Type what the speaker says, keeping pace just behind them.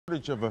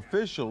Of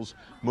officials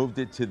moved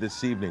it to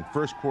this evening.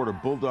 First quarter,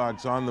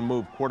 Bulldogs on the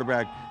move.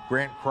 Quarterback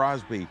Grant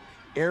Crosby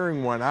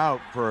airing one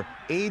out for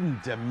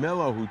Aiden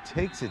DeMillo, who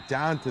takes it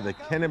down to the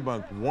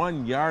Kennebunk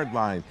 1-yard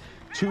line.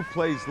 2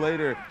 plays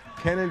later,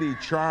 Kennedy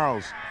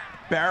Charles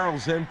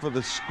barrels in for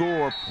the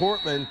score.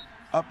 Portland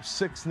up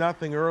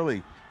 6-0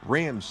 early.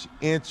 Rams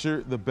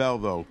answer the bell,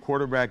 though.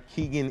 Quarterback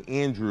Keegan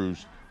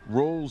Andrews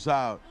rolls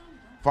out,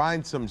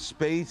 finds some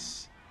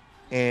space,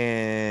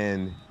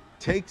 and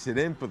takes it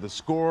in for the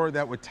score.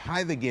 That would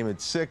tie the game at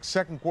 6.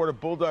 Second quarter,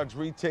 Bulldogs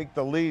retake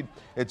the lead.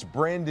 It's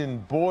Brandon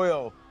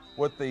Boyle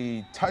with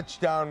the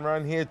touchdown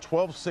run here.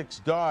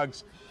 12-6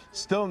 Dogs.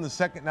 Still in the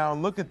second now,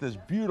 and look at this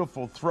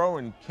beautiful throw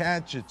and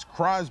catch. It's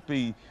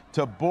Crosby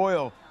to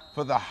Boyle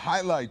for the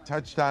highlight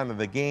touchdown of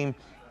the game.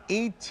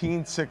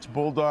 18-6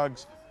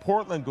 Bulldogs.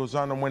 Portland goes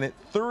on to win it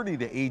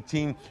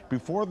 30-18.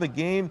 Before the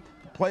game,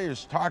 the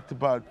players talked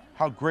about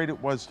how great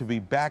it was to be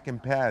back in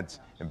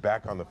pads and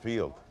back on the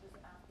field.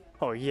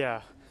 Oh yeah,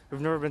 we've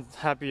never been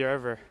happier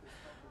ever.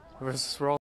 We're all